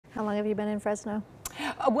How long have you been in Fresno?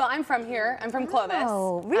 Well, I'm from here. I'm from Clovis.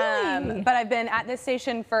 Oh, really? But I've been at this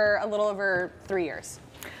station for a little over 3 years.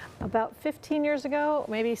 About 15 years ago,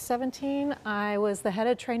 maybe 17, I was the head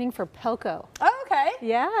of training for Pelco. Oh, okay.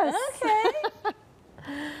 Yes. Okay.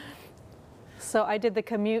 So I did the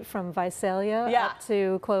commute from Visalia up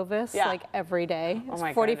to Clovis like every day. Oh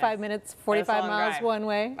my 45 minutes, 45 miles drive. one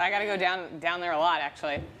way. I got to go down there a lot,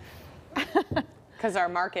 actually. Because our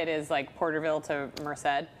market is like Porterville to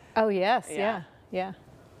Merced. Oh, yes. Yeah.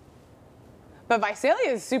 But Visalia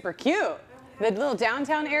is super cute. The little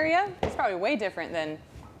downtown area is probably way different than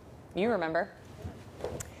you remember.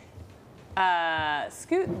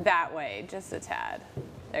 Scoot that way just a tad.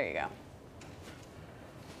 There you go.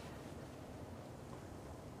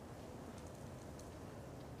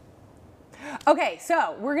 Okay,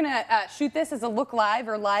 so we're gonna shoot this as a look live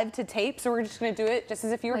or live to tape. So we're just gonna do it just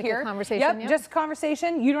as if you were like here. A conversation. Yep, just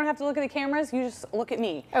conversation. You don't have to look at the cameras. You just look at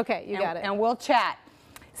me. Okay, you got it. And we'll chat.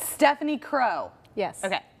 Stephanie Crow. Yes.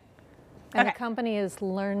 Okay. And the company is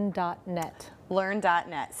Learn.net.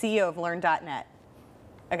 Learn.net. CEO of Learn.net.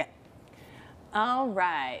 Okay. All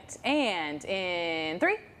right. And in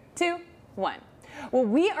 3, 2, 1. Well,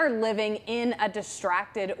 we are living in a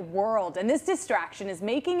distracted world, and this distraction is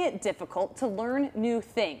making it difficult to learn new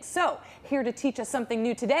things. So here to teach us something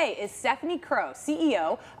new today is Stephanie Crow,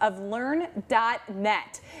 CEO of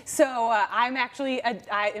Learn.net. So I'm actually,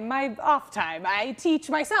 in my off time, I teach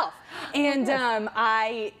myself. And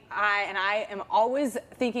I am always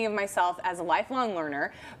thinking of myself as a lifelong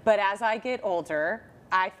learner, but as I get older,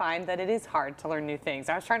 I find that it is hard to learn new things.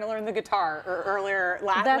 I was trying to learn the guitar earlier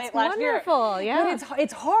last year. That's wonderful, yeah. But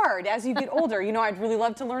it's hard as you get older. You know, I'd really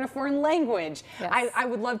love to learn a foreign language. Yes. I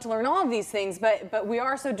would love to learn all of these things, but we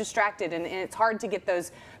are so distracted, and it's hard to get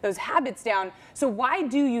those habits down. So why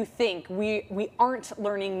do you think we aren't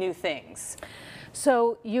learning new things?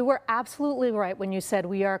 So you were absolutely right when you said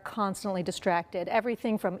we are constantly distracted.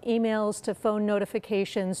 Everything from emails to phone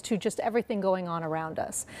notifications to just everything going on around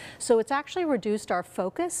us. So it's actually reduced our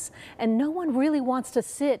focus, and no one really wants to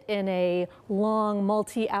sit in a long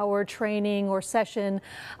multi-hour training or session.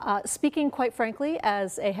 Speaking quite frankly,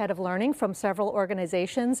 as a head of learning from several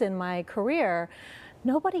organizations in my career,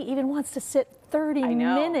 nobody even wants to sit 30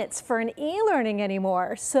 minutes for an e-learning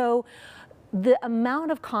anymore. So the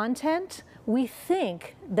amount of content, we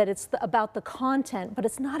think that it's about the content, but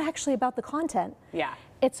it's not actually about the content. Yeah.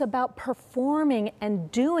 It's about performing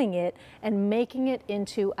and doing it and making it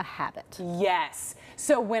into a habit. Yes.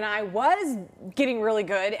 So when I was getting really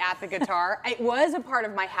good at the guitar, it was a part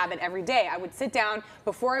of my habit every day. I would sit down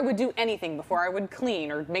before I would do anything, before I would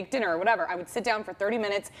clean or make dinner or whatever. I would sit down for 30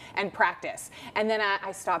 minutes and practice. And then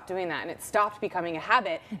I stopped doing that, and it stopped becoming a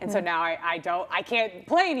habit. And so now I can't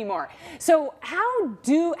play anymore. So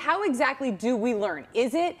how exactly do we learn?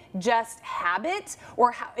 Is it just habit,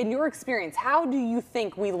 or how, in your experience, how do you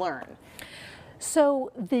think we learn?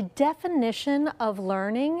 So the definition of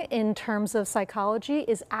learning in terms of psychology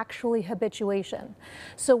is actually habituation.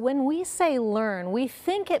 So when we say learn, we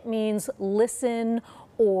think it means listen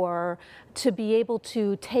or to be able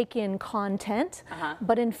to take in content.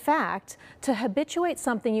 But in fact, to habituate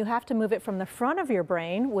something, you have to move it from the front of your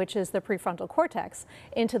brain, which is the prefrontal cortex,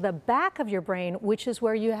 into the back of your brain, which is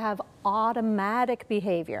where you have automatic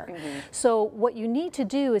behavior. So what you need to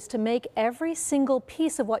do is to make every single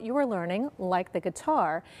piece of what you are learning, like the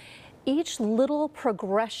guitar, each little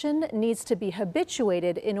progression needs to be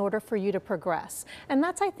habituated in order for you to progress. And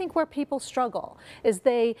that's, I think, where people struggle, is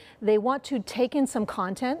they want to take in some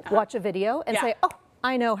content, watch a video, and say, oh,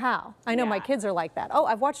 I know how. I know my kids are like that. Oh,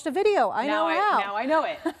 I've watched a video. I know how. Now I know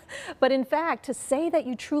it. But in fact, to say that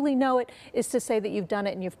you truly know it is to say that you've done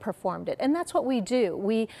it and you've performed it. And that's what we do.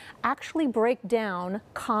 We actually break down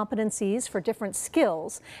competencies for different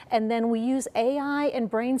skills, and then we use AI and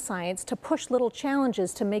brain science to push little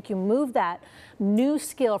challenges to make you move that new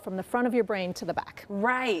skill from the front of your brain to the back.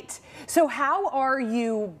 Right. So how are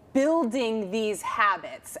you building these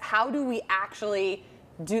habits? How do we actually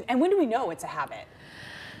do, and when do we know it's a habit?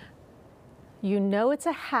 You know it's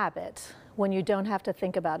a habit when you don't have to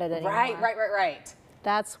think about it anymore. Right.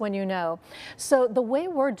 That's when you know. So the way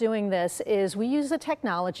we're doing this is we use the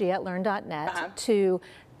technology at Learn.net to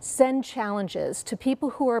send challenges to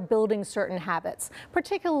people who are building certain habits,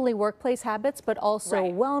 particularly workplace habits, but also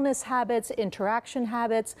wellness habits, interaction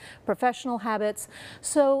habits, professional habits.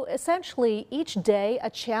 So essentially each day a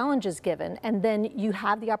challenge is given, and then you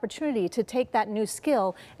have the opportunity to take that new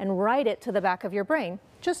skill and write it to the back of your brain.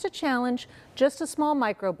 Just a challenge, just a small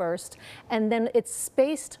microburst, and then it's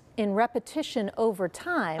spaced in repetition over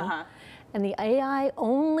time, and the AI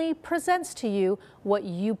only presents to you what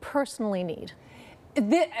you personally need.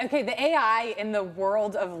 The AI in the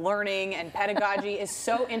world of learning and pedagogy is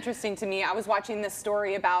so interesting to me. I was watching this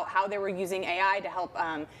story about how they were using AI to help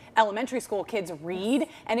elementary school kids read,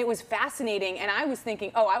 and it was fascinating. And I was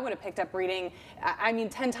thinking, oh, I would have picked up reading, 10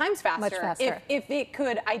 times faster, Much faster. if it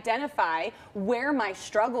could identify where my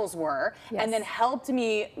struggles were, Yes. and then helped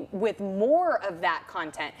me with more of that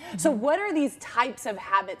content. So what are these types of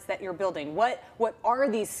habits that you're building? What are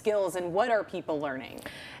these skills, and what are people learning?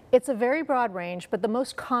 It's a very broad range, but the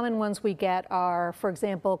most common ones we get are, for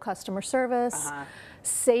example, customer service.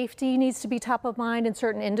 Safety needs to be top of mind in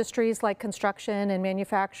certain industries like construction and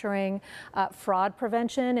manufacturing. Fraud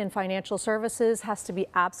prevention in financial services has to be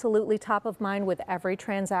absolutely top of mind with every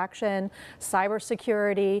transaction.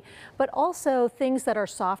 Cybersecurity, but also things that are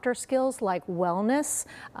softer skills like wellness,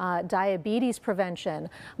 diabetes prevention.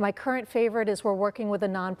 My current favorite is we're working with a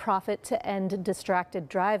nonprofit to end distracted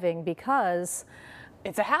driving because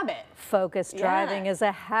It's a habit. focused driving is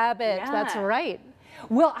a habit. Yeah. That's right.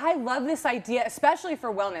 Well, I love this idea, especially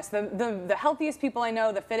for wellness. The healthiest people I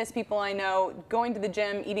know, the fittest people I know, going to the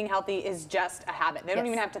gym, eating healthy is just a habit. They don't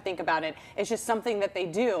even have to think about it. It's just something that they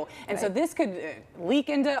do. And so this could leak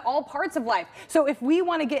into all parts of life. So if we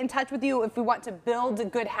want to get in touch with you, if we want to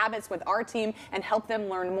build good habits with our team and help them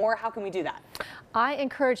learn more, how can we do that? I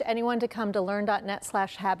encourage anyone to come to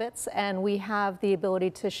learn.net/habits, and we have the ability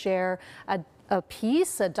to share a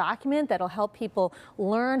piece, a document that'll help people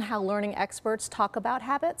learn how learning experts talk about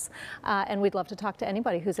habits. And we'd love to talk to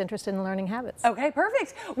anybody who's interested in learning habits. Okay,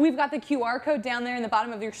 perfect. We've got the QR code down there in the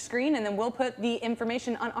bottom of your screen, and then we'll put the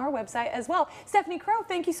information on our website as well. Stephanie Crow,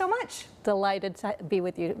 thank you so much. Delighted to be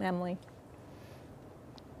with you, Emily.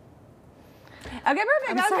 Okay,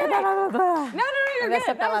 perfect. That was great. No, you're messed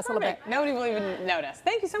good. up that last little perfect. Nobody will even notice.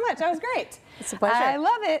 Thank you so much. That was great. It's a pleasure. I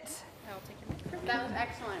love it. That was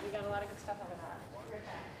excellent. We got a lot of good stuff out of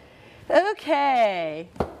that. Okay.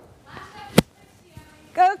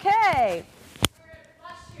 Okay.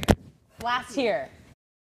 Last year.